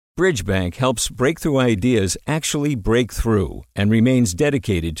Bridgebank helps breakthrough ideas actually break through and remains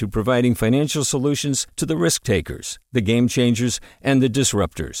dedicated to providing financial solutions to the risk takers, the game changers, and the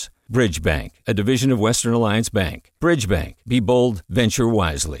disruptors. Bridgebank, a division of Western Alliance Bank. Bridgebank, be bold, venture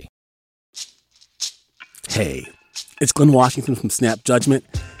wisely. Hey, it's Glenn Washington from Snap Judgment.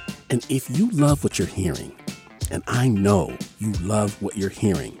 And if you love what you're hearing, and I know you love what you're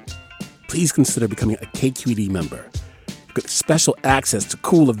hearing, please consider becoming a KQED member. You get special access to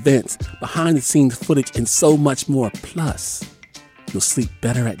cool events, behind-the-scenes footage, and so much more. Plus, you'll sleep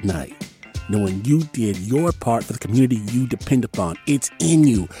better at night knowing you did your part for the community you depend upon. It's in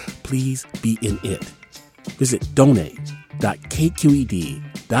you. Please be in it. Visit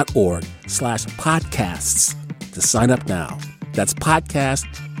donate.kqed.org/podcasts to sign up now. That's podcast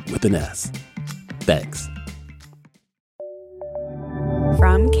with an S. Thanks.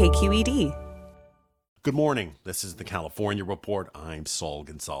 From KQED. Good morning. This is the California Report. I'm Saul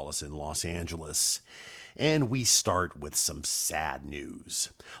Gonzalez in Los Angeles. And we start with some sad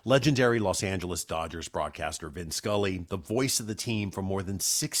news. Legendary Los Angeles Dodgers broadcaster Vin Scully, the voice of the team for more than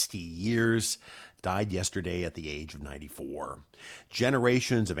 60 years, died yesterday at the age of 94.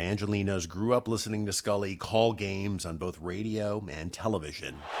 Generations of Angelinos grew up listening to Scully call games on both radio and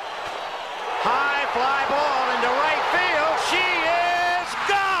television. High fly ball into right field. She is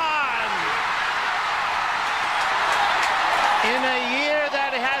gone! In a year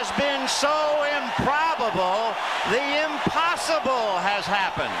that has been so improbable, the impossible has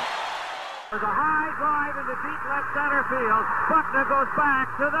happened. There's a high drive into deep left center field. Buckner goes back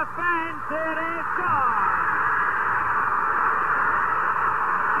to the fence. It is gone!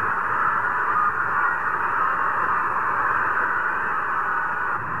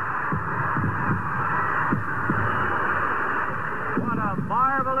 What a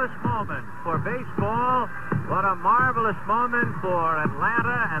marvelous moment for baseball. What a marvelous moment for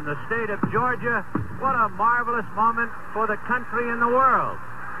Atlanta and the state of Georgia. What a marvelous moment for the country and the world.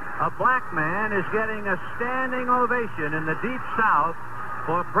 A black man is getting a standing ovation in the Deep South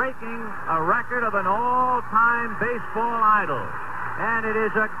for breaking a record of an all-time baseball idol. And it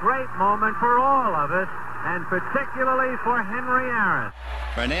is a great moment for all of us, and particularly for Henry Aaron.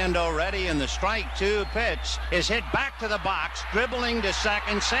 Fernando ready, and the strike two pitch is hit back to the box, dribbling to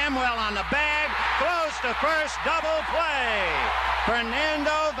second. Samuel on the bag, throws to first, double play.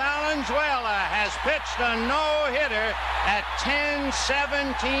 Fernando Valenzuela has pitched a no-hitter at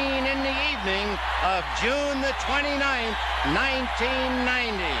 10:17 in the evening of June the 29th,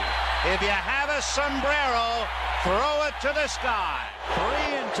 1990. If you have a sombrero, throw it to the sky.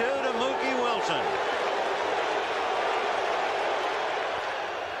 3-2 to Mookie Wilson.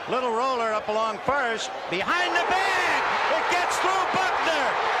 Little roller up along first, behind the bag. It gets through Buckner.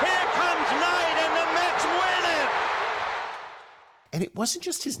 Here comes Knight, and the Mets win it. And it wasn't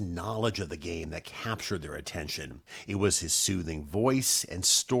just his knowledge of the game that captured their attention. It was his soothing voice and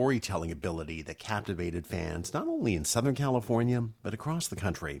storytelling ability that captivated fans not only in Southern California, but across the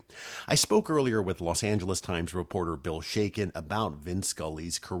country. I spoke earlier with Los Angeles Times reporter Bill Shakin about Vin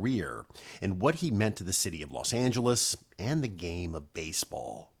Scully's career and what he meant to the city of Los Angeles and the game of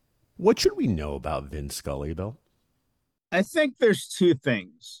baseball. What should we know about Vin Scully, Bill? I think there's two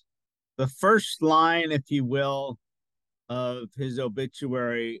things. The first line, if you will, of his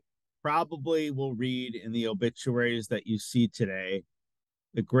obituary probably will read in the obituaries that you see today,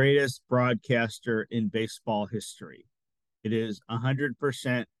 the greatest broadcaster in baseball history. It is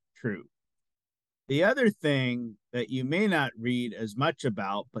 100% true. The other thing that you may not read as much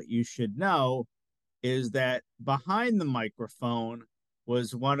about, but you should know, is that behind the microphone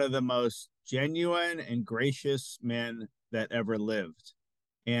was one of the most genuine and gracious men that ever lived.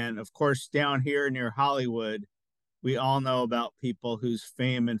 And of course, down here near Hollywood, we all know about people whose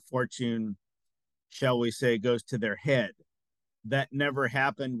fame and fortune, shall we say, goes to their head. That never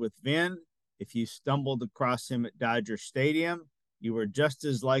happened with Vin. If you stumbled across him at Dodger Stadium, you were just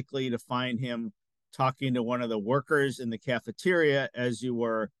as likely to find him talking to one of the workers in the cafeteria as you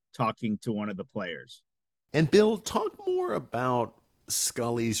were talking to one of the players. And Bill, talk more about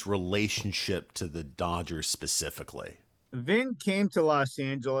Scully's relationship to the Dodgers specifically. Vin came to Los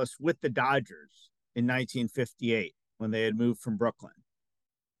Angeles with the Dodgers in 1958 when they had moved from Brooklyn.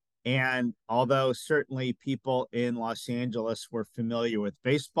 And although certainly people in Los Angeles were familiar with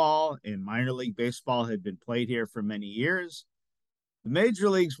baseball and minor league baseball had been played here for many years, the major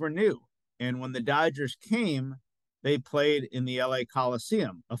leagues were new. And when the Dodgers came, they played in the LA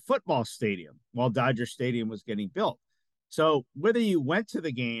Coliseum, a football stadium, while Dodger Stadium was getting built. So whether you went to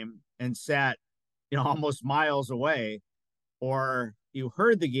the game and sat, almost miles away, or you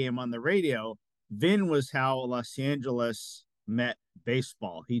heard the game on the radio, Vin was how Los Angeles met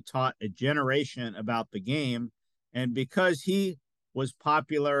baseball. He taught a generation about the game. And because he was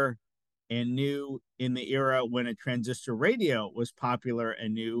popular and new in the era when a transistor radio was popular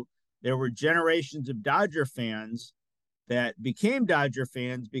and new, there were generations of Dodger fans that became Dodger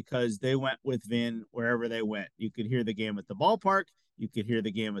fans because they went with Vin wherever they went. You could hear the game at the ballpark. You could hear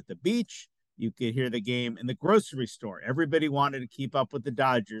the game at the beach. You could hear the game in the grocery store. Everybody wanted to keep up with the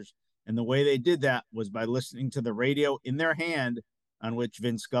Dodgers. And the way they did that was by listening to the radio in their hand on which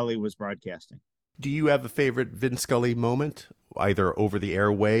Vin Scully was broadcasting. Do you have a favorite Vin Scully moment, either over the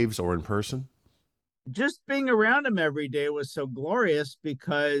airwaves or in person? Just being around him every day was so glorious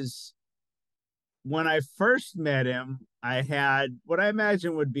because when I first met him, I had what I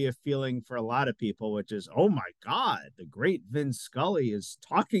imagine would be a feeling for a lot of people, which is, oh my God, the great Vin Scully is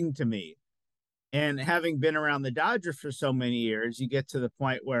talking to me. And having been around the Dodgers for so many years, you get to the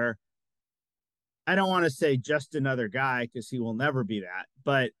point where I don't want to say just another guy because he will never be that,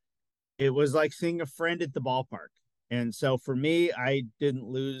 but it was like seeing a friend at the ballpark. And so for me, I didn't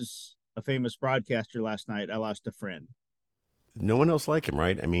lose a famous broadcaster last night. I lost a friend. No one else like him,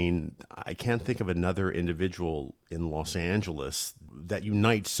 right? I mean, I can't think of another individual in Los Angeles that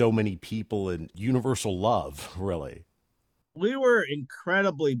unites so many people in universal love, really. We were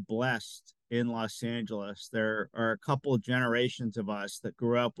incredibly blessed in Los Angeles. There are a couple of generations of us that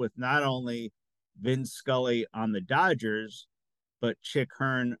grew up with not only Vin Scully on the Dodgers, but Chick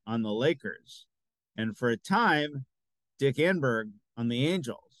Hearn on the Lakers. And for a time, Dick Enberg on the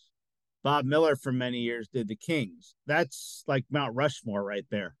Angels. Bob Miller for many years did the Kings. That's like Mount Rushmore right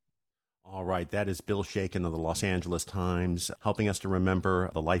there. All right, that is Bill Shakin of the Los Angeles Times, helping us to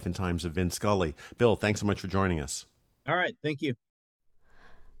remember the life and times of Vin Scully. Bill, thanks so much for joining us. All right, thank you.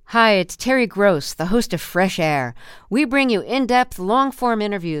 Hi, it's Terry Gross, the host of Fresh Air. We bring you in-depth, long-form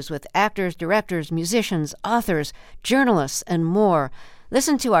interviews with actors, directors, musicians, authors, journalists, and more.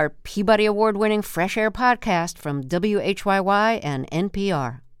 Listen to our Peabody Award-winning Fresh Air podcast from WHYY and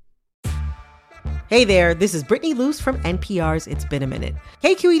NPR. Hey there, this is Brittany Luce from NPR's It's Been a Minute.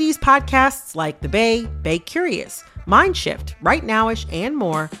 KQED's podcasts like The Bay, Bay Curious, Mind Shift, Right Nowish, and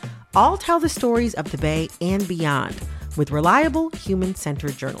more all tell the stories of the Bay and beyond with reliable,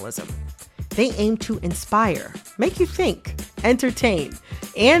 human-centered journalism. They aim to inspire, make you think, entertain,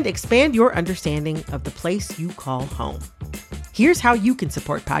 and expand your understanding of the place you call home. Here's how you can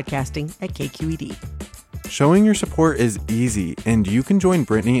support podcasting at KQED. Showing your support is easy, and you can join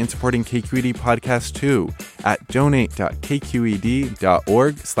Brittany in supporting KQED Podcast too at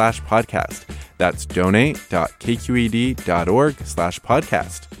donate.kqed.org/podcast. That's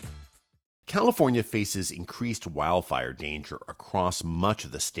donate.kqed.org/podcast. California faces increased wildfire danger across much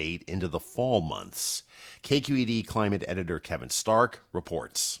of the state into the fall months. KQED climate editor Kevin Stark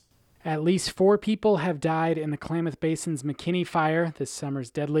reports. At least 4 people have died in the Klamath Basin's McKinney Fire, this summer's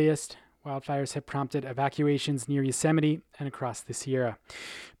deadliest. Wildfires have prompted evacuations near Yosemite and across the Sierra.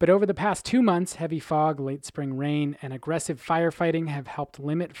 But over the past 2 months, heavy fog, late spring rain, and aggressive firefighting have helped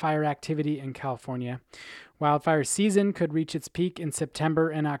limit fire activity in California. Wildfire season could reach its peak in September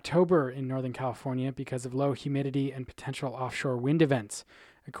and October in Northern California because of low humidity and potential offshore wind events,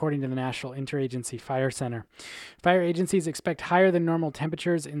 according to the National Interagency Fire Center. Fire agencies expect higher than normal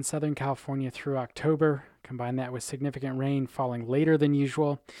temperatures in Southern California through October. Combine that with significant rain falling later than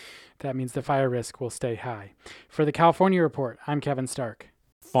usual. That means the fire risk will stay high. For the California Report, I'm Kevin Stark.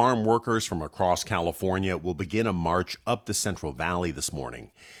 Farm workers from across California will begin a march up the Central Valley this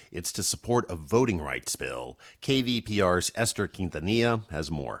morning. It's to support a voting rights bill. KVPR's Esther Quintanilla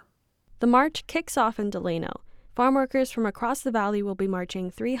has more. The march kicks off in Delano. Farm workers from across the valley will be marching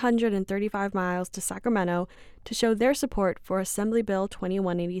 335 miles to Sacramento to show their support for Assembly Bill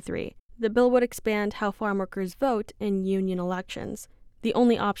 2183. The bill would expand how farm workers vote in union elections. The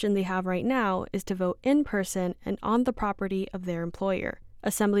only option they have right now is to vote in person and on the property of their employer.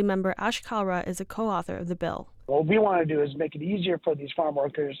 Assemblymember Ash Kalra is a co-author of the bill. What we want to do is make it easier for these farm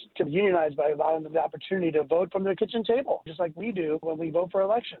workers to unionize by allowing them the opportunity to vote from their kitchen table, just like we do when we vote for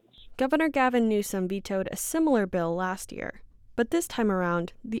elections. Governor Gavin Newsom vetoed a similar bill last year. But this time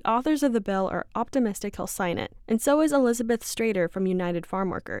around, the authors of the bill are optimistic he'll sign it, and so is Elizabeth Strader from United Farm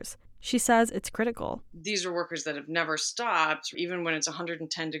Workers. She says it's critical. These are workers that have never stopped, even when it's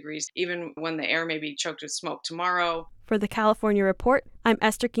 110 degrees, even when the air may be choked with smoke tomorrow. For the California Report, I'm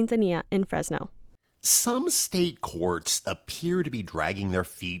Esther Quintanilla in Fresno. Some state courts appear to be dragging their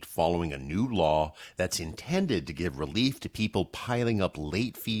feet following a new law that's intended to give relief to people piling up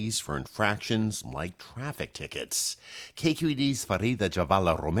late fees for infractions like traffic tickets. KQED's Farida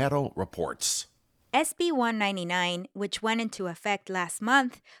Javala Romero reports. SB 199, which went into effect last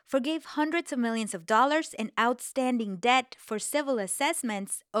month, forgave hundreds of millions of dollars in outstanding debt for civil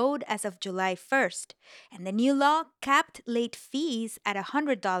assessments owed as of July 1st, and the new law capped late fees at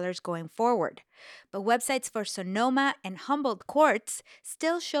 $100 going forward. But websites for Sonoma and Humboldt courts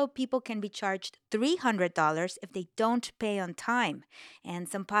still show people can be charged $300 if they don't pay on time, and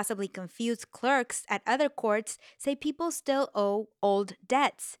some possibly confused clerks at other courts say people still owe old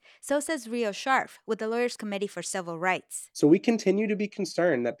debts. So says Rio Scharf with the Lawyers Committee for Civil Rights. So we continue to be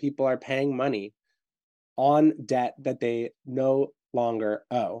concerned that people are paying money on debt that they no longer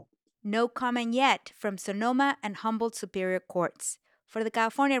owe. No comment yet from Sonoma and Humboldt Superior Courts. For the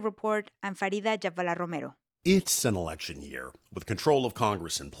California Report, I'm Farida Jhabvala Romero. It's an election year, with control of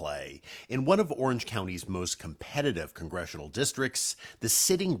Congress in play. In one of Orange County's most competitive congressional districts, the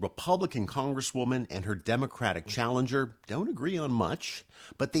sitting Republican Congresswoman and her Democratic challenger don't agree on much,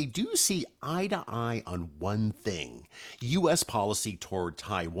 but they do see eye to eye on one thing: U.S. policy toward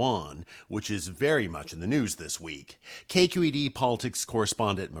Taiwan, which is very much in the news this week. KQED politics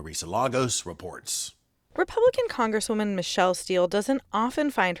correspondent Marisa Lagos reports. Republican Congresswoman Michelle Steel doesn't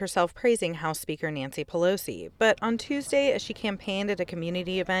often find herself praising House Speaker Nancy Pelosi, but on Tuesday, as she campaigned at a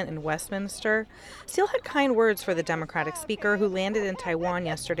community event in Westminster, Steel had kind words for the Democratic speaker who landed in Taiwan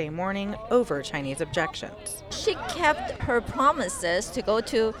yesterday morning over Chinese objections. She kept her promises to go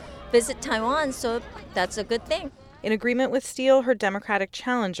to visit Taiwan, so that's a good thing. In agreement with Steel, her Democratic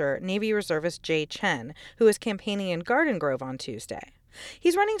challenger, Navy Reservist Jay Chen, who was campaigning in Garden Grove on Tuesday.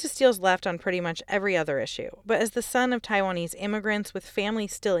 He's running to Steele's left on pretty much every other issue, but as the son of Taiwanese immigrants with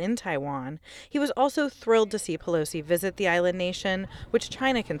families still in Taiwan, he was also thrilled to see Pelosi visit the island nation, which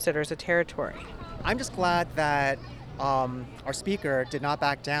China considers a territory. I'm just glad that our speaker did not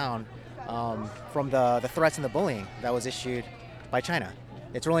back down from the threats and the bullying that was issued by China.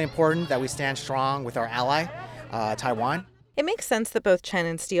 It's really important that we stand strong with our ally, Taiwan. It makes sense that both Chen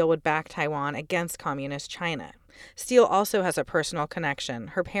and Steel would back Taiwan against communist China. Steel also has a personal connection.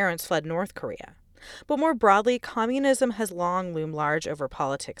 Her parents fled North Korea. But more broadly, communism has long loomed large over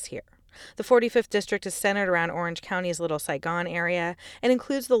politics here. The 45th District is centered around Orange County's Little Saigon area and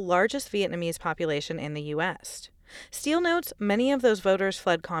includes the largest Vietnamese population in the U.S. Steel notes many of those voters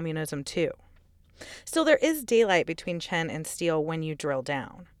fled communism too. Still, there is daylight between Chen and Steel when you drill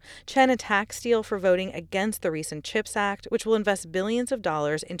down. Chen attacked Steel for voting against the recent CHIPS Act, which will invest billions of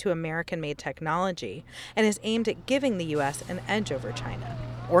dollars into American-made technology and is aimed at giving the U.S. an edge over China.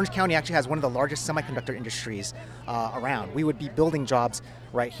 Orange County actually has one of the largest semiconductor industries around. We would be building jobs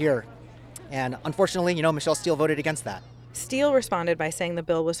right here. And unfortunately, Michelle Steel voted against that. Steel responded by saying the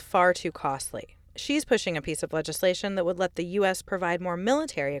bill was far too costly. She's pushing a piece of legislation that would let the U.S. provide more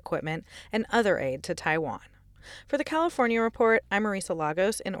military equipment and other aid to Taiwan. For the California Report, I'm Marisa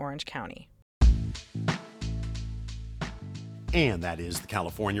Lagos in Orange County. And that is the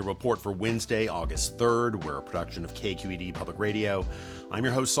California Report for Wednesday, August 3rd. We're a production of KQED Public Radio. I'm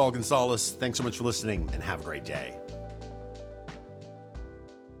your host, Saul Gonzalez. Thanks so much for listening, and have a great day.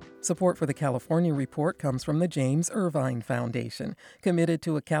 Support for the California Report comes from the James Irvine Foundation, committed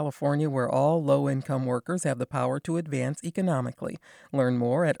to a California where all low-income workers have the power to advance economically. Learn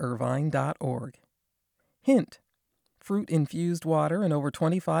more at irvine.org. Hint: fruit-infused water in over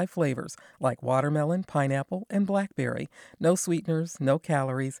 25 flavors, like watermelon, pineapple, and blackberry. No sweeteners, no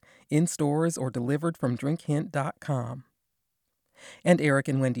calories, in stores or delivered from drinkhint.com. And Eric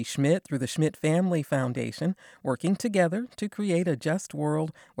and Wendy Schmidt through the Schmidt Family Foundation, working together to create a just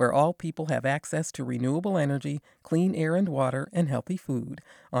world where all people have access to renewable energy, clean air and water, and healthy food.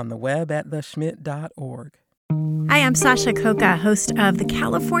 On the web at theschmidt.org. Hi, I'm Sasha Coca, host of the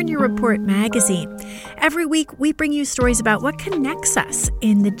California Report magazine. Every week, we bring you stories about what connects us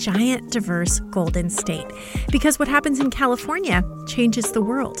in the giant, diverse Golden State. Because what happens in California changes the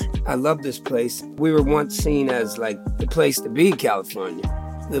world. I love this place. We were once seen as like the place to be, California.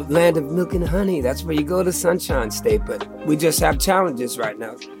 The land of milk and honey. That's where you go to Sunshine State, but we just have challenges right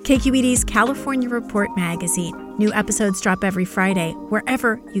now. KQED's California Report magazine. New episodes drop every Friday,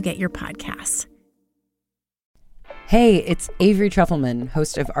 wherever you get your podcasts. Hey, it's Avery Trufelman,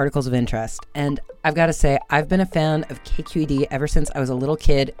 host of Articles of Interest, and I've got to say, I've been a fan of KQED ever since I was a little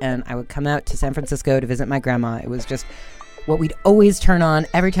kid, and I would come out to San Francisco to visit my grandma. It was just what we'd always turn on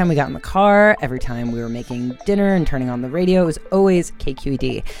every time we got in the car, every time we were making dinner and turning on the radio. It was always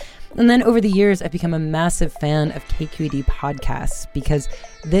KQED. And then over the years, I've become a massive fan of KQED podcasts because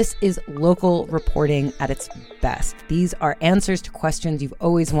this is local reporting at its best. These are answers to questions you've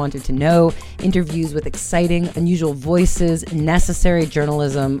always wanted to know, interviews with exciting, unusual voices, necessary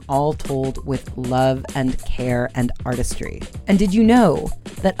journalism, all told with love and care and artistry. And did you know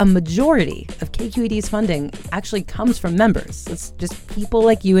that a majority of KQED's funding actually comes from members? It's just people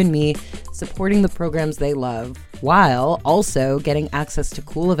like you and me supporting the programs they love, while also getting access to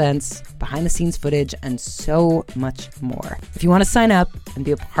cool events, behind-the-scenes footage, and so much more. If you want to sign up and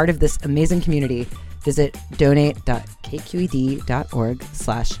be a part of this amazing community, visit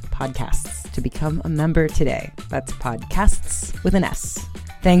donate.kqed.org/podcasts to become a member today. That's podcasts with an S.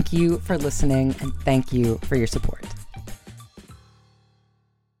 Thank you for listening, and thank you for your support.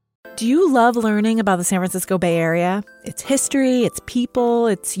 Do you love learning about the San Francisco Bay Area? Its history, its people,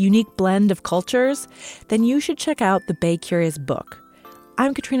 its unique blend of cultures? Then you should check out the Bay Curious book.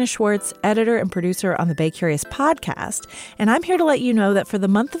 I'm Katrina Schwartz, editor and producer on the Bay Curious podcast, and I'm here to let you know that for the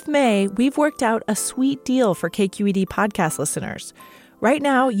month of May, we've worked out a sweet deal for KQED podcast listeners. Right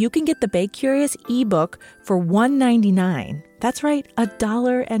now, you can get the Bay Curious ebook for $1.99. That's right,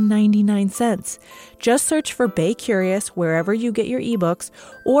 $1.99. Just search for Bay Curious wherever you get your ebooks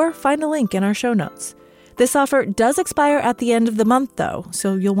or find a link in our show notes. This offer does expire at the end of the month, though,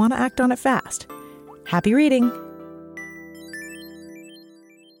 so you'll want to act on it fast. Happy reading!